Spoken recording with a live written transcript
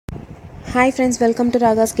Hi friends, welcome to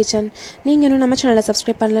Ragas kitchen. நீங்க இன்னும் நம்ம சேனலை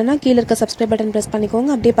சப்ஸ்கிரைப் பண்ணலனா கீழ இருக்க சப்ஸ்கிரைப் பட்டன் பிரஸ் பண்ணிக்கோங்க.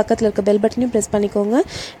 அப்படியே பக்கத்துல இருக்க பெல் பட்டனையும் பிரஸ் பண்ணிக்கோங்க.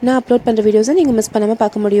 நான் அப்லோட் பண்ற வீடியோஸை நீங்க மிஸ் பண்ணாம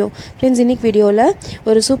பார்க்க முடியும். ஃப்ரெண்ட்ஸ், இன்னைக்கு வீடியோல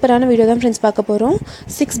ஒரு சூப்பரான வீடியோ தான் ஃப்ரெண்ட்ஸ் பார்க்க போறோம்.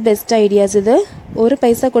 6 பெஸ்ட் ஐடியாஸ். இது ஒரு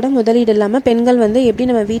பைசா கூட முதலீடு இல்லாம பெண்கள் வந்து எப்படி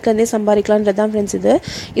நம்ம வீட்ல இருந்தே சம்பாதிக்கலாம்ன்றது தான் ஃப்ரெண்ட்ஸ்.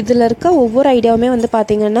 இதுல இருக்க ஒவ்வொரு ஐடியாவுமே வந்து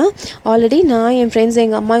பாத்தீங்கன்னா ஆல்ரெடி நான் என் ஃப்ரெண்ட்ஸ்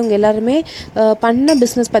எங்க அம்மா இவங்க எல்லாருமே பண்ண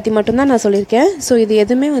பிஸ்னஸ் பத்தி மட்டும் தான் நான் சொல்லியிருக்கேன். ஸோ இது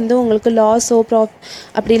எதுவுமே வந்து உங்களுக்கு லாஸோ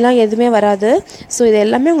அப்படிலாம் எதுவுமே வராது. ஸோ இது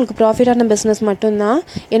எல்லாமே உங்களுக்கு ப்ராஃபிட்டான பிஸ்னஸ் மட்டும்தான்.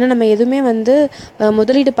 ஏன்னா நம்ம எதுவுமே வந்து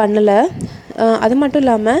முதலீடு பண்ணலை. அது மட்டும்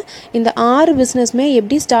இல்லாமல் இந்த 6 பிஸ்னஸ்மே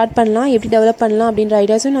எப்படி ஸ்டார்ட் பண்ணலாம், எப்படி டெவலப் பண்ணலாம் அப்படின்ற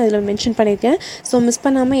ஐடியாஸும் நான் இதில் மென்ஷன் பண்ணியிருக்கேன். ஸோ மிஸ்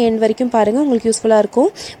பண்ணாமல் எண்ட் வரைக்கும் பாருங்கள், உங்களுக்கு யூஸ்ஃபுல்லாக இருக்கும்.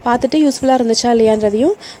 பார்த்துட்டு யூஸ்ஃபுல்லாக இருந்துச்சா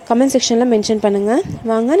இல்லையான்றதையும் கமெண்ட் செக்ஷனில் மென்ஷன் பண்ணுங்கள்.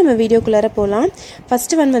 வாங்க நம்ம வீடியோக்குள்ளார போகலாம்.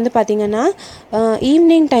 ஃபஸ்ட்டு வந்து பார்த்திங்கன்னா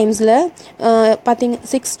ஈவினிங் டைம்ஸில்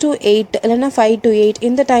 6 to 8 இல்லைனா 5 to 8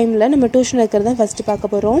 இந்த டைமில் நம்ம டியூஷன் இருக்கிறது தான் ஃபஸ்ட்டு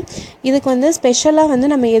பார்க்க போகிறோம். இதுக்கு வந்து ஸ்பெஷலாக வந்து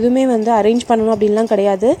நம்ம எதுவுமே வந்து அரேஞ்ச் பண்ணணும் அப்படின்லாம்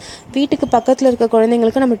கிடையாது. வீட்டுக்கு பக்கத்தில் இருக்க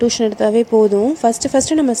குழந்தைங்களுக்கு நம்ம டியூஷன் எடுத்தாவே போதும்.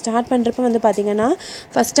 ஃபஸ்ட்டு நம்ம ஸ்டார்ட் பண்ணுறப்ப வந்து பார்த்திங்கன்னா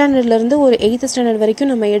ஃபஸ்ட் ஸ்டாண்டர்ட்லேருந்து ஒரு 8th ஸ்டாண்டர்ட் வரைக்கும்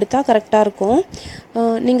நம்ம எடுத்தால் கரெக்டாக இருக்கும்.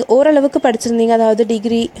 நீங்கள் ஓரளவுக்கு படிச்சிருந்தீங்க, அதாவது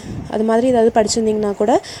டிகிரி அது மாதிரி ஏதாவது படிச்சிருந்தீங்கன்னா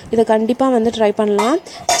கூட இதை கண்டிப்பாக வந்து ட்ரை பண்ணலாம்.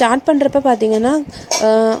 ஸ்டார்ட் பண்ணுறப்ப பார்த்திங்கன்னா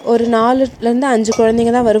ஒரு 4லேருந்து 5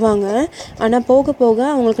 குழந்தைங்க தான் வருவாங்க. ஆனால் போக போக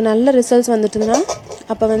அவங்களுக்கு நல்ல ரிசல்ட்ஸ் வந்துட்டுன்னா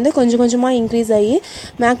அப்போ வந்து கொஞ்சம் கொஞ்சமாக இன்க்ரீஸ் ஆகி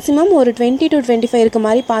மேக்ஸிமம் ஒரு 20 to 25 இருக்க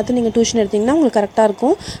மாதிரி பார்த்து நீங்கள் டியூஷன் எடுத்திங்கன்னா உங்களுக்கு கரெக்டாக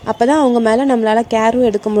இருக்கும். அப்போ தான் அவங்க மேலே நம்மளால் கேரும்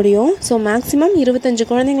எடுக்க முடியும். ஸோ மேக்ஸிமம் 25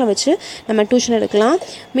 குழந்தைங்கள வச்சு நம்ம டியூஷன் எடுக்கலாம்.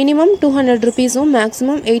 மினிமம் 200 ருபீஸும்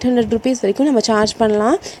மேக்ஸிமம் 800 ருபீஸ் வரைக்கும் நம்ம சார்ஜ்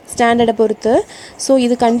பண்ணலாம் ஸ்டாண்டர்டை பொறுத்து. ஸோ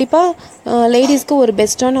இது கண்டிப்பாக லேடிஸ்க்கு ஒரு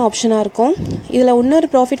பெஸ்ட்டான ஆப்ஷனாக இருக்கும். இதில் இன்னொரு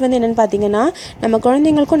ப்ராஃபிட் வந்து என்னென்னு பார்த்தீங்கன்னா நம்ம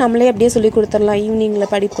குழந்தைங்களுக்கும் நம்மளே அப்படியே சொல்லி கொடுத்துடலாம்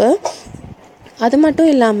ஈவினிங்கில் படிப்பு. அது மட்டும்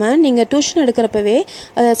இல்லாமல் நீங்கள் டியூஷன் எடுக்கிறப்பவே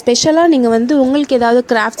அதை ஸ்பெஷலாக நீங்கள் வந்து உங்களுக்கு ஏதாவது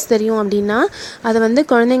கிராஃப்ட்ஸ் தெரியும் அப்படின்னா அதை வந்து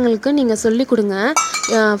குழந்தைங்களுக்கு நீங்கள் சொல்லிக் கொடுங்க.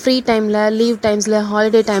 ஃப்ரீ டைமில், லீவ் டைம்ஸில்,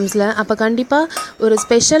 ஹாலிடே டைம்ஸில். அப்போ கண்டிப்பாக ஒரு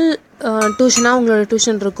ஸ்பெஷல் டியூஷனாக உங்களோட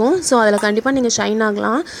டியூஷன் இருக்கும். ஸோ அதில் கண்டிப்பாக நீங்கள் ஷைன்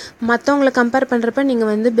ஆகலாம். மற்றவங்களை கம்பேர் பண்ணுறப்ப நீங்கள்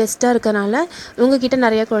வந்து பெஸ்ட்டாக இருக்கனால உங்ககிட்ட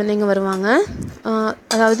நிறையா குழந்தைங்க வருவாங்க.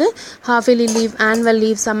 அதாவது half yearly leave, annual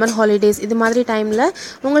leave, summer holidays இது மாதிரி டைமில்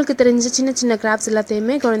உங்களுக்கு தெரிஞ்ச சின்ன சின்ன கிராஃப்ட்ஸ்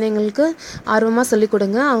எல்லாத்தையுமே குழந்தைங்களுக்கு ஆர்வமாக சொல்லிக்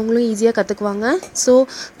கொடுங்க. அவங்களும் ஈஸியாக கற்றுக்குவாங்க. ஸோ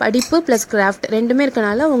படிப்பு ப்ளஸ் கிராஃப்ட் ரெண்டுமே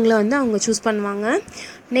இருக்கனால உங்களை வந்து அவங்க சூஸ் பண்ணுவாங்க.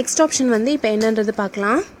 நெக்ஸ்ட் ஆப்ஷன் வந்து இப்போ என்னன்றது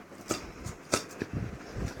பார்க்கலாம்.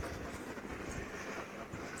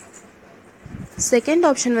 செகண்ட்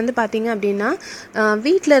ஆப்ஷன் வந்து பார்த்திங்க அப்படின்னா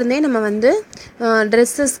வீட்டில் இருந்தே நம்ம வந்து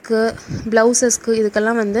ட்ரெஸ்ஸஸ்க்கு, ப்ளவுஸஸ்க்கு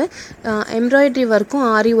இதுக்கெல்லாம் வந்து எம்ப்ராய்ட்ரி ஒர்க்கும்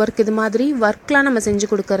ஆரி ஒர்க் இது மாதிரி ஒர்க்லாம் நம்ம செஞ்சு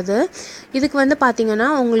கொடுக்கறது. இதுக்கு வந்து பார்த்திங்கன்னா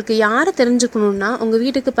உங்களுக்கு யாரை தெரிஞ்சுக்கணுன்னா உங்கள்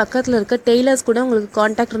வீட்டுக்கு பக்கத்தில் இருக்க டெய்லர்ஸ் கூட உங்களுக்கு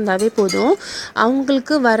காண்டாக்ட் இருந்தாவே போதும்.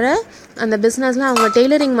 அவங்களுக்கு வர அந்த பிஸ்னஸில் அவங்க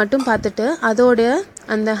டெய்லரிங் மட்டும் பார்த்துட்டு அதோட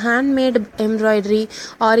அந்த ஹேண்ட்மேட் எம்ப்ராய்ட்ரி,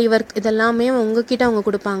 ஆரி ஒர்க் இதெல்லாமே உங்ககிட்ட அவங்க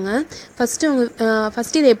கொடுப்பாங்க.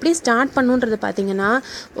 ஃபஸ்ட்டு இதை எப்படி ஸ்டார்ட் பண்ணுன்றது பார்த்தீங்கன்னா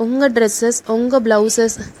உங்கள் ட்ரெஸ்ஸஸ், உங்கள்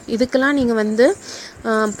ப்ளவுசஸ் இதுக்கெல்லாம் நீங்கள் வந்து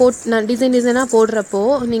டிசைனாக போடுறப்போ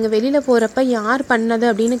நீங்கள் வெளியில் போகிறப்ப யார் பண்ணது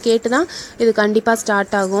அப்படின்னு கேட்டு தான் இது கண்டிப்பாக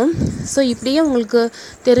ஸ்டார்ட் ஆகும். ஸோ இப்படியே உங்களுக்கு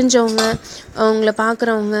தெரிஞ்சவங்க, உங்களை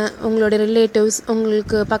பார்க்குறவங்க, உங்களோட ரிலேட்டிவ்ஸ்,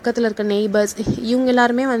 உங்களுக்கு பக்கத்தில் இருக்க நெய்பர்ஸ் இவங்க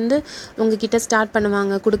எல்லாருமே வந்து உங்ககிட்ட ஸ்டார்ட்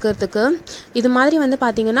பண்ணுவாங்க கொடுக்கறதுக்கு. இது மாதிரி வந்து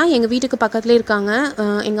பார்த்திங்கன்னா எங்கள் வீட்டுக்கு பக்கத்துலேயே இருக்காங்க.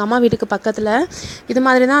 எங்கள் அம்மா வீட்டுக்கு பக்கத்தில் இது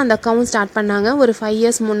மாதிரி தான் அந்த அக்கௌண்ட் ஸ்டார்ட் பண்ணாங்க ஒரு 5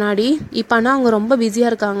 years முன்னாடி. இப்போ ஆனால் அவங்க ரொம்ப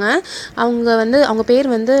பிஸியாக இருக்காங்க. அவங்க பேர்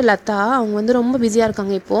வந்து லதா. அவங்க வந்து ரொம்ப பிஸியாக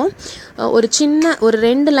இருக்காங்க இப்போது. ஒரு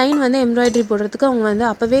 2 லைன் வந்து எம்ப்ராய்டரி போடுறதுக்கு அவங்க வந்து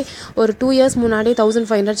அப்போவே ஒரு 2 years முன்னாடி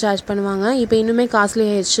 1500 சார்ஜ் பண்ணுவாங்க. இப்போ இன்னுமே காஸ்ட்லி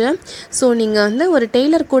ஆயிடுச்சு. ஸோ நீங்கள் வந்து ஒரு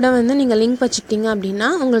டெய்லர் கூட வந்து நீங்கள் லிங்க் வச்சுக்கிட்டீங்க அப்படின்னா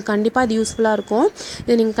உங்களுக்கு கண்டிப்பாக அது யூஸ்ஃபுல்லாக இருக்கும்.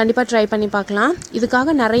 இது நீங்கள் கண்டிப்பாக ட்ரை பண்ணி பார்க்கலாம்.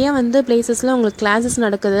 இதுக்காக நிறைய வந்து பிளேசஸில் உங்களுக்கு கிளாஸஸ்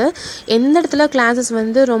நடக்குது. எந்த இடத்துல கிளாஸஸ்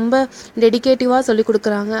வந்து ரொம்ப டெடிகேட்டிவாக சொல்லிக்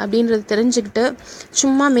கொடுக்குறாங்க அப்படின்றது தெரிஞ்சுக்கிட்டு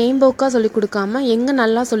சும்மா மேம்போக்காக சொல்லிக் கொடுக்காம எங்கே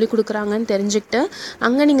நல்லா சொல்லிக் கொடுக்குறாங்கன்னு தெரிஞ்சுக்கிட்டு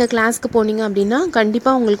அங்கே நீங்கள் கிளாஸ்க்கு போனீங்க அப்படின்னா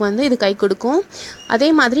கண்டிப்பாக உங்களுக்கு வந்து இது கை கொடுக்கும். அதே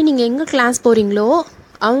மாதிரி நீங்கள் எங்கே கிளாஸ் போகிறீங்களோ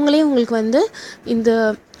அவங்களே உங்களுக்கு வந்து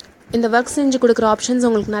இந்த ஒர்க் செஞ்சு கொடுக்குற ஆப்ஷன்ஸ்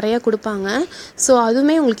உங்களுக்கு நிறையா கொடுப்பாங்க. ஸோ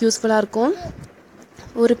அதுவுமே உங்களுக்கு யூஸ்ஃபுல்லாக இருக்கும்.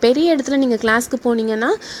 ஒரு பெரிய இடத்துல நீங்கள் கிளாஸ்க்கு போனீங்கன்னா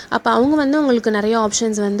அப்போ அவங்க வந்து உங்களுக்கு நிறைய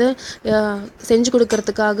ஆப்ஷன்ஸ் வந்து செஞ்சு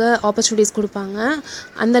கொடுக்கறதுக்காக ஆப்பர்ச்சுனிட்டிஸ் கொடுப்பாங்க.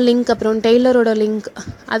 அந்த லிங்க், அப்புறம் டெய்லரோட லிங்க்,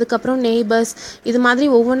 அதுக்கப்புறம் நெய்பர்ஸ் இது மாதிரி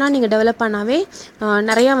ஒவ்வொன்றா நீங்கள் டெவலப் பண்ணாவே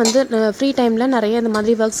நிறையா வந்து ஃப்ரீ டைமில் நிறைய இந்த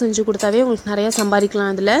மாதிரி ஒர்க் செஞ்சு கொடுத்தாவே உங்களுக்கு நிறையா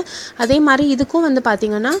சம்பாதிக்கலாம் அதில். அதே மாதிரி இதுக்கும் வந்து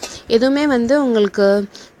பார்த்திங்கன்னா எதுவுமே வந்து உங்களுக்கு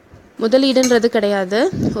முதலீடுன்றது கிடையாது.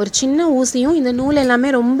 ஒரு சின்ன ஊசியும் இந்த நூல்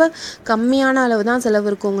எல்லாமே ரொம்ப கம்மியான அளவு தான் செலவு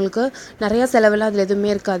இருக்கும் உங்களுக்கு. நிறையா செலவெல்லாம் அதில்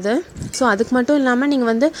எதுவுமே இருக்காது. ஸோ அதுக்கு மட்டும் இல்லாமல்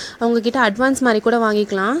நீங்கள் வந்து அவங்கக்கிட்ட அட்வான்ஸ் மாதிரி கூட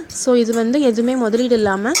வாங்கிக்கலாம். ஸோ இது வந்து எதுவுமே முதலீடு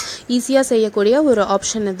இல்லாமல் ஈஸியாக செய்யக்கூடிய ஒரு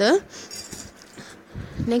ஆப்ஷன் இது.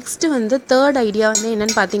 நெக்ஸ்ட்டு வந்து தேர்ட் ஐடியா வந்து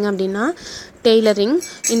என்னென்னு பார்த்தீங்க அப்படின்னா டெய்லரிங்.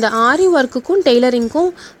 இந்த ஆரி ஒர்க்குக்கும் டெய்லரிங்க்கும்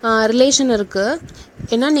ரிலேஷன் இருக்குது.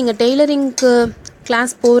 ஏன்னா நீங்கள் டெய்லரிங்க்கு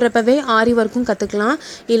கிளாஸ் போகிறப்பவே ஆரி ஒர்க்கும் கற்றுக்கலாம்.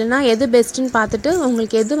 இல்லைனா எது பெஸ்ட்டுன்னு பார்த்துட்டு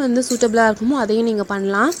உங்களுக்கு எது வந்து சூட்டபிளாக இருக்குமோ அதையும் நீங்கள்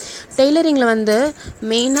பண்ணலாம். டெய்லரிங்கில் வந்து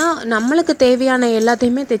மெயினாக நம்மளுக்கு தேவையான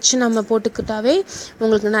எல்லாத்தையுமே தைச்சு நம்ம போட்டுக்கிட்டாவே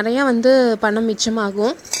உங்களுக்கு நிறையா வந்து பணம்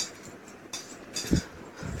மிச்சமாகும்.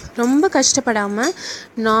 ரொம்ப கஷ்டப்படாமல்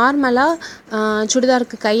நார்மலாக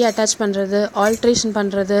சுடிதாருக்கு கை அட்டாச் பண்ணுறது, ஆல்ட்ரேஷன்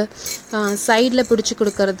பண்ணுறது, சைடில் பிடிச்சி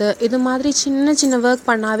கொடுக்கறது, இது மாதிரி சின்ன சின்ன ஒர்க்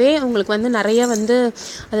பண்ணாவே உங்களுக்கு வந்து நிறைய வந்து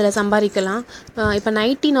அதில் சம்பாதிக்கலாம். இப்போ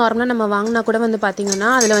நைட்டி நார்மலாக நம்ம வாங்கினா கூட வந்து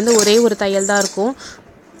பார்த்திங்கன்னா அதில் வந்து ஒரே ஒரு தையல் தான் இருக்கும்.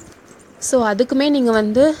 ஸோ அதுக்குமே நீங்கள்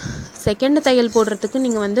வந்து செகண்ட் தையல் போடுறதுக்கு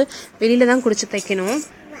நீங்கள் வந்து வெளியில் தான் குடிச்சு தைக்கணும்.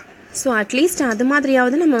 ஸோ அட்லீஸ்ட் அது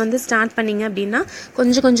மாதிரியாவது நம்ம வந்து ஸ்டார்ட் பண்ணிங்க அப்படின்னா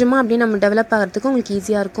கொஞ்சம் கொஞ்சமாக அப்படியே நம்ம டெவலப் ஆகிறதுக்கு உங்களுக்கு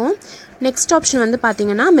ஈஸியாக இருக்கும். நெக்ஸ்ட் ஆப்ஷன் வந்து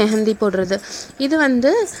பார்த்திங்கன்னா மெஹந்தி போடுறது. இது வந்து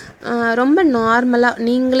ரொம்ப நார்மலாக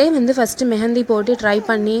நீங்களே வந்து ஃபஸ்ட்டு மெஹந்தி போட்டு ட்ரை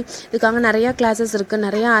பண்ணி, இதுக்காக நிறையா கிளாஸஸ் இருக்குது,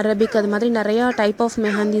 நிறையா அரபிக் அது மாதிரி நிறையா டைப் ஆஃப்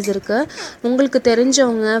மெஹந்திஸ் இருக்குது. உங்களுக்கு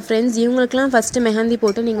தெரிஞ்சவங்க ஃப்ரெண்ட்ஸ் இவங்களுக்குலாம் ஃபஸ்ட்டு மெஹந்தி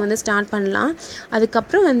போட்டு நீங்கள் வந்து ஸ்டார்ட் பண்ணலாம்.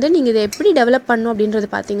 அதுக்கப்புறம் வந்து நீங்கள் இதை எப்படி டெவலப் பண்ணணும் அப்படின்றது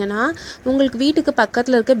பார்த்திங்கன்னா உங்களுக்கு வீட்டுக்கு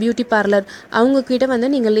பக்கத்தில் இருக்க பியூட்டி பார்லர் அவங்கக்கிட்ட வந்து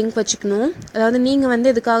நீங்கள் லிங்க் வச்சுக்கணும். அதாவது நீங்கள் வந்து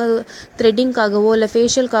இதுக்காக த்ரெட்டிங்காகவோ இல்லை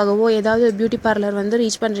ஃபேஷியலுக்காகவோ ஏதாவது பியூட்டி பார்லர் வந்து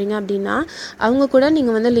ரீச் பண்ணுறீங்க அப்படின்னா அவங்க கூட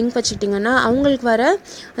நீங்கள் வந்து லிங்க் வச்சுக்கிட்டிங்கன்னா அவங்களுக்கு வர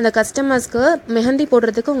அந்த கஸ்டமர்ஸ்க்கு மெஹந்தி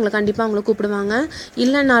போடுறதுக்கு உங்களை கண்டிப்பாக அவங்களை கூப்பிடுவாங்க.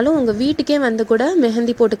 இல்லைனாலும் உங்கள் வீட்டுக்கே வந்து கூட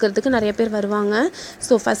மெஹந்தி போட்டுக்கிறதுக்கு நிறைய பேர் வருவாங்க.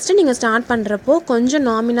 ஸோ ஃபஸ்ட்டு நீங்கள் ஸ்டார்ட் பண்ணுறப்போ கொஞ்சம்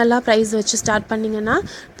நாமினலாக ப்ரைஸ் வச்சு ஸ்டார்ட் பண்ணிங்கன்னா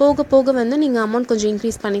போக போக வந்து நீங்கள் அமௌண்ட் கொஞ்சம்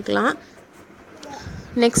இன்க்ரீஸ் பண்ணிக்கலாம்.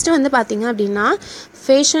 நெக்ஸ்ட்டு வந்து பார்த்திங்க அப்படின்னா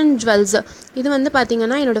ஃபேஷன் ஜுவல்ஸ். இது வந்து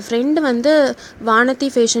பார்த்திங்கன்னா என்னோடய ஃப்ரெண்டு வந்து வானதி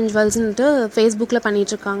ஃபேஷன் ஜுவல்ஸ்ன்ட்டு ஃபேஸ்புக்கில்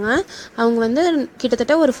பண்ணிகிட்ருக்காங்க. அவங்க வந்து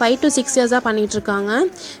கிட்டத்தட்ட ஒரு 5 to 6 இயர்ஸாக பண்ணிகிட்ருக்காங்க.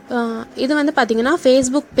 இது வந்து பார்த்திங்கன்னா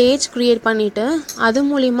ஃபேஸ்புக் பேஜ் க்ரியேட் பண்ணிவிட்டு அது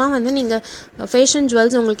மூலிமா வந்து நீங்கள் ஃபேஷன்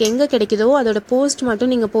ஜுவல்ஸ் உங்களுக்கு எங்கே கிடைக்குதோ அதோட போஸ்ட்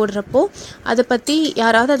மட்டும் நீங்கள் போடுறப்போ அதை பற்றி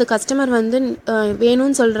யாராவது அது கஸ்டமர் வந்து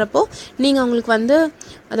வேணும்னு சொல்கிறப்போ நீங்கள் அவங்களுக்கு வந்து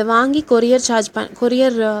அதை வாங்கி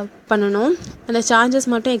கொரியர் பண்ணணும். அந்த சார்ஜஸ்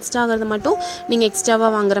மட்டும் எக்ஸ்ட்ரா ஆகிறது மட்டும் நீங்கள் எக்ஸ்ட்ராவாக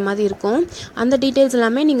வாங்குற மாதிரி இருக்கும். அந்த டீட்டெயில்ஸ்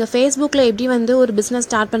எல்லாமே நீங்கள் ஃபேஸ்புக்கில் எப்படி வந்து ஒரு பிஸ்னஸ்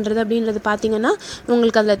ஸ்டார்ட் பண்ணுறது அப்படின்றது பார்த்தீங்கன்னா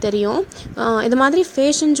உங்களுக்கு அதில் தெரியும். இது மாதிரி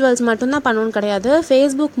ஃபேஷன் ஜுவல்ஸ் மட்டும்தான் பண்ணணும்னு கிடையாது.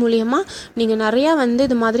 ஃபேஸ்புக் மூலியமாக நீங்கள் நிறையா வந்து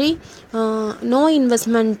இது மாதிரி நோ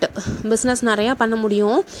இன்வெஸ்ட்மெண்ட் பிஸ்னஸ் நிறையா பண்ண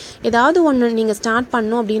முடியும். ஏதாவது ஒன்று நீங்கள் ஸ்டார்ட்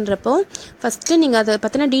பண்ணணும் அப்படின்றப்போ ஃபஸ்ட்டு நீங்கள் அதை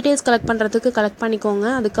பற்றின டீட்டெயில்ஸ் கலெக்ட் பண்ணிக்கோங்க.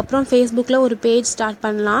 அதுக்கப்புறம் ஃபேஸ்புக்கில் ஒரு பேஜ் ஸ்டார்ட்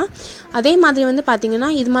பண்ணலாம். அதே மாதிரி வந்து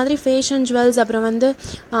பார்த்திங்கன்னா இது மாதிரி ஃபேஷன் ஜுவல்ஸ் அப்புறம் வந்து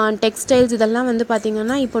டெக்ஸ்டைல்ஸ் இதெல்லாம் வந்து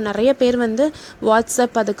பார்த்திங்கன்னா இப்போ நிறைய பேர் வந்து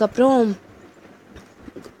வாட்ஸ்அப் அதுக்கப்புறம்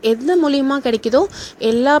எந்த மூலியமாக கிடைக்குதோ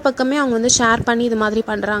எல்லா பக்கமே அவங்க வந்து ஷேர் பண்ணி இது மாதிரி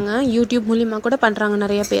பண்ணுறாங்க. யூடியூப் மூலியமாக கூட பண்ணுறாங்க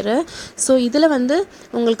நிறைய பேர். ஸோ இதில் வந்து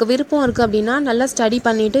உங்களுக்கு விருப்பம் இருக்குது அப்படின்னா நல்லா ஸ்டடி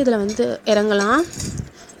பண்ணிவிட்டு இதில் வந்து இறங்கலாம்.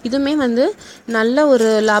 இதுவுமே வந்து நல்ல ஒரு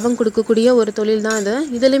லாபம் கொடுக்கக்கூடிய ஒரு தொழில் தான் இது.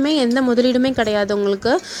 இதுலேயுமே எந்த முதலீடுமே கிடையாது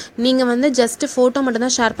உங்களுக்கு. நீங்கள் வந்து ஜஸ்ட்டு ஃபோட்டோ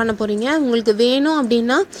மட்டும்தான் ஷேர் பண்ண போகிறீங்க. உங்களுக்கு வேணும்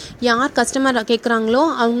அப்படின்னா யார் கஸ்டமர் கேட்குறாங்களோ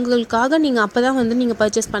அவங்களுக்காக நீங்கள் அப்போ தான் வந்து நீங்கள்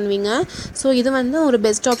பர்ச்சேஸ் பண்ணுவீங்க. ஸோ இது வந்து ஒரு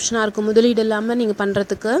பெஸ்ட் ஆப்ஷனாக இருக்கும் முதலீடு இல்லாமல் நீங்கள்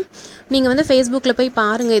பண்ணுறதுக்கு. நீங்கள் வந்து ஃபேஸ்புக்கில் போய்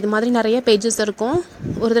பாருங்கள், இது மாதிரி நிறைய பேஜஸ் இருக்கும்.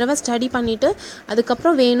 ஒரு தடவை ஸ்டடி பண்ணிவிட்டு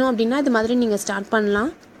அதுக்கப்புறம் வேணும் அப்படின்னா இது மாதிரி நீங்கள் ஸ்டார்ட்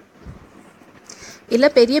பண்ணலாம். இல்லை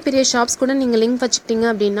பெரிய பெரிய ஷாப்ஸ் கூட நீங்கள் லிங்க் வச்சுக்கிட்டிங்க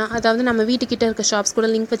அப்படின்னா, அதாவது நம்ம வீட்டுக்கிட்ட இருக்க ஷாப்ஸ் கூட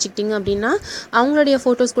லிங்க் வச்சுக்கிட்டிங்க அப்படின்னா அவங்களுடைய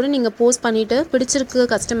ஃபோட்டோஸ் கூட நீங்கள் போஸ்ட் பண்ணிவிட்டு பிடிச்சிருக்கு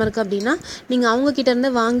கஸ்டமருக்கு அப்படின்னா நீங்கள்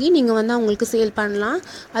அவங்கக்கிட்டேருந்து வாங்கி நீங்கள் வந்து அவங்களுக்கு சேல் பண்ணலாம்.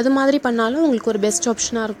 அது மாதிரி பண்ணாலும் உங்களுக்கு ஒரு பெஸ்ட்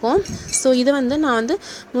ஆப்ஷனாக இருக்கும். ஸோ இது வந்து நான் வந்து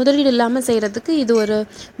முதலீடு இல்லாமல் செய்கிறதுக்கு இது ஒரு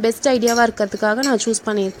பெஸ்ட் ஐடியாவாக இருக்கிறதுக்காக நான் சூஸ்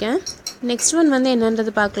பண்ணியிருக்கேன். நெக்ஸ்ட் ஒன் வந்து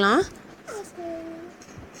என்னன்றது பார்க்கலாம்.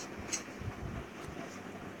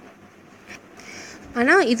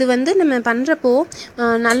 ஆனால் இது வந்து நம்ம பண்ணுறப்போ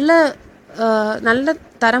நல்ல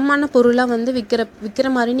தரமான பொருளாக வந்து விற்கிற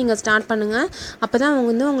மாதிரி நீங்கள் ஸ்டார்ட் பண்ணுங்கள். அப்போ தான் அவங்க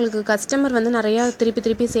வந்து உங்களுக்கு கஸ்டமர் வந்து நிறையா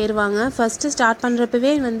திருப்பி சேருவாங்க. ஃபஸ்ட்டு ஸ்டார்ட்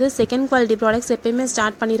பண்ணுறப்பவே வந்து செகண்ட் குவாலிட்டி ப்ராடக்ட்ஸ் எப்போயுமே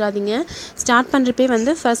ஸ்டார்ட் பண்ணிடாதீங்க. ஸ்டார்ட் பண்ணுறப்பே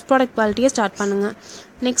வந்து ஃபஸ்ட் ப்ராடக்ட் குவாலிட்டியை ஸ்டார்ட் பண்ணுங்கள்.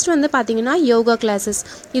 நெக்ஸ்ட் வந்து பார்த்திங்கன்னா யோகா கிளாஸஸ்.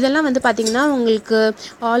 இதெல்லாம் வந்து பார்த்திங்கன்னா உங்களுக்கு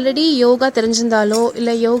ஆல்ரெடி யோகா தெரிஞ்சிருந்தாலோ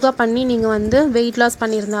இல்லை யோகா பண்ணி நீங்கள் வந்து வெயிட் லாஸ்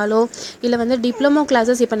பண்ணியிருந்தாலோ இல்லை வந்து டிப்ளமோ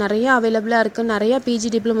கிளாஸஸ் இப்போ நிறைய அவைலபிளாக இருக்குது. நிறையா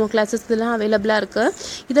பிஜி டிப்ளமோ கிளாஸஸ் இதெல்லாம் அவைலபிளாக இருக்குது.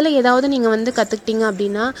 இதில் ஏதாவது நீங்கள் வந்து கற்றுக்கிட்டீங்க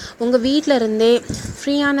அப்படின்னா உங்கள் வீட்டில் இருந்தே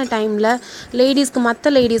ஃப்ரீயான டைமில் மற்ற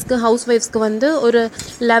லேடிஸ்க்கு ஹவுஸ் ஒய்ஃப்ஸ்க்கு வந்து ஒரு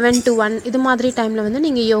 11 to 1 இது மாதிரி டைமில் வந்து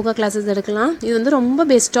நீங்கள் யோகா கிளாஸஸ் எடுக்கலாம். இது வந்து ரொம்ப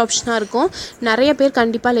பெஸ்ட் ஆப்ஷனாக இருக்கும். நிறைய பேர்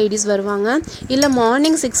கண்டிப்பாக லேடிஸ் வருவாங்க. இல்லை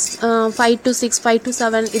மார்னிங் 5 to 6 5 to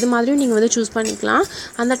 7 இது மாதிரியும் நீங்கள் வந்து சூஸ் பண்ணிக்கலாம்.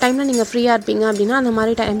 அந்த டைமில் நீங்கள் ஃப்ரீயாக இருப்பீங்க அப்படின்னா அந்த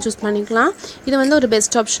மாதிரி டைம் சூஸ் பண்ணிக்கலாம். இது வந்து ஒரு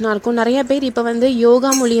பெஸ்ட் ஆப்ஷனாக இருக்கும். நிறைய பேர் இப்போ வந்து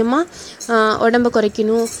யோகா மூலியமாக உடம்பை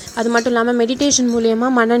குறைக்கணும், அது மட்டும் இல்லாமல் மெடிடேஷன்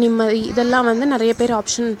மூலியமாக மன நிம்மதி, இதெல்லாம் வந்து நிறைய பேர்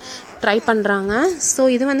ஆப்ஷன் ட்ரை பண்ணுறாங்க. ஸோ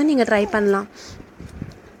இது வந்து நீங்கள் ட்ரை பண்ணலாம்.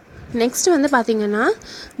 நெக்ஸ்ட் வந்து பார்த்திங்கன்னா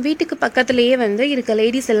வீட்டுக்கு பக்கத்துலேயே வந்து இருக்க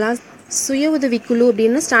லேடிஸ் எல்லாம் சுய உதவிக்குழு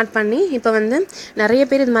அப்படின்னு ஸ்டார்ட் பண்ணி இப்போ வந்து நிறைய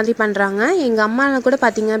பேர் இது மாதிரி பண்ணுறாங்க. எங்கள் அம்மா கூட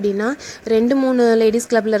பார்த்திங்க அப்படின்னா 2-3 லேடிஸ்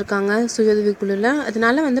கிளப்பில் இருக்காங்க சுய உதவிக்குழுவில்.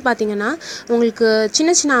 அதனால வந்து பார்த்திங்கன்னா உங்களுக்கு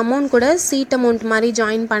சின்ன சின்ன அமௌண்ட் கூட சீட் அமௌண்ட் மாதிரி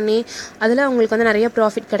ஜாயின் பண்ணி அதில் உங்களுக்கு வந்து நிறைய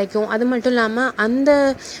ப்ராஃபிட் கிடைக்கும். அது மட்டும் இல்லாமல் அந்த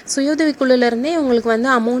சுய உதவிக்குழுலேருந்தே உங்களுக்கு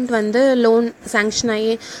வந்து அமௌண்ட் வந்து லோன் சேங்ஷன்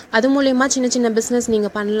ஆகி அது மூலயமா சின்ன சின்ன பிஸ்னஸ்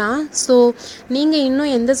நீங்கள் பண்ணலாம். ஸோ நீங்கள்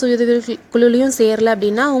இன்னும் எந்த சுய உதவி குழுலையும் சேரலை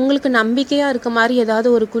அப்படின்னா உங்களுக்கு நம்பிக்கையாக இருக்க மாதிரி ஏதாவது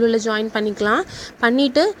ஒரு குழுவில் ஜாயின் பண்ணிக்கலாம்.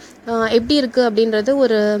 பண்ணிவிட்டு எப்படி இருக்குது அப்படின்றது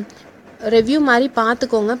ஒரு ரிவ்யூ மாதிரி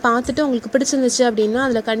பார்த்துக்கோங்க. பார்த்துட்டு உங்களுக்கு பிடிச்சிருந்துச்சு அப்படின்னா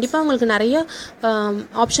அதில் கண்டிப்பாக உங்களுக்கு நிறைய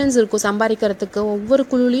ஆப்ஷன்ஸ் இருக்கும் சம்பாதிக்கிறதுக்கு. ஒவ்வொரு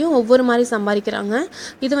குழுலையும் ஒவ்வொரு மாதிரி சம்பாதிக்கிறாங்க.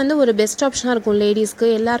 இது வந்து ஒரு பெஸ்ட் ஆப்ஷனாக இருக்கும் லேடிஸ்க்கு.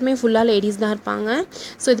 எல்லாருமே ஃபுல்லாக லேடிஸ் தான் இருப்பாங்க.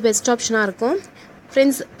 ஸோ இது பெஸ்ட் ஆப்ஷனாக இருக்கும்.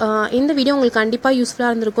 ஃப்ரெண்ட்ஸ், இந்த வீடியோ உங்களுக்கு கண்டிப்பாக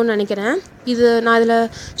யூஸ்ஃபுல்லாக இருந்திருக்கும்னு நினைக்கிறேன். நான் இதில்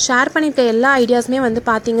ஷேர் பண்ணியிருக்க எல்லா ஐடியாஸுமே வந்து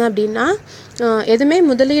பார்த்தீங்க அப்படின்னா எதுவுமே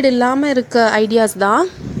முதலீடு இல்லாமல் இருக்க ஐடியாஸ் தான்.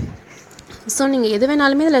 ஸோ நீங்கள் எது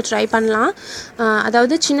வேணாலுமே இதில் ட்ரை பண்ணலாம்.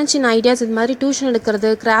 அதாவது சின்ன சின்ன ஐடியாஸ் இது மாதிரி டியூஷன் எடுக்கிறது,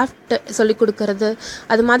 கிராஃப்ட் சொல்லிக் கொடுக்கறது,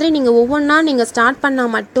 அது மாதிரி நீங்கள் ஒவ்வொன்றா நீங்கள் ஸ்டார்ட்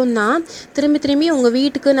பண்ணால் மட்டும்தான் திரும்பி உங்கள்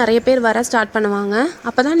வீட்டுக்கு நிறைய பேர் வர ஸ்டார்ட் பண்ணுவாங்க.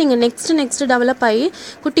 அப்போ தான் நீங்கள் நெக்ஸ்ட்டு டெவலப் ஆகி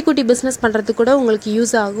குட்டி குட்டி பிஸ்னஸ் பண்ணுறதுக்கு கூட உங்களுக்கு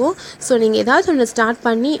யூஸ் ஆகும். ஸோ நீங்கள் ஏதாவது ஒன்று ஸ்டார்ட்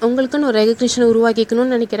பண்ணி உங்களுக்குன்னு ஒரு ரெகக்னிஷன்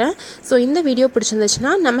உருவாக்கிக்கணும்னு நினைக்கிறேன். ஸோ இந்த வீடியோ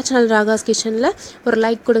பிடிச்சிருந்துச்சுன்னா நம்ம சேனல் ராகாஸ் கிச்சனில் ஒரு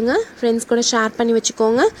லைக் கொடுங்க, ஃப்ரெண்ட்ஸ் கூட ஷேர் பண்ணி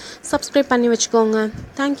வச்சுக்கோங்க, சப்ஸ்கிரைப் பண்ணி வச்சுக்கோங்க.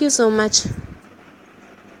 Thank you so much.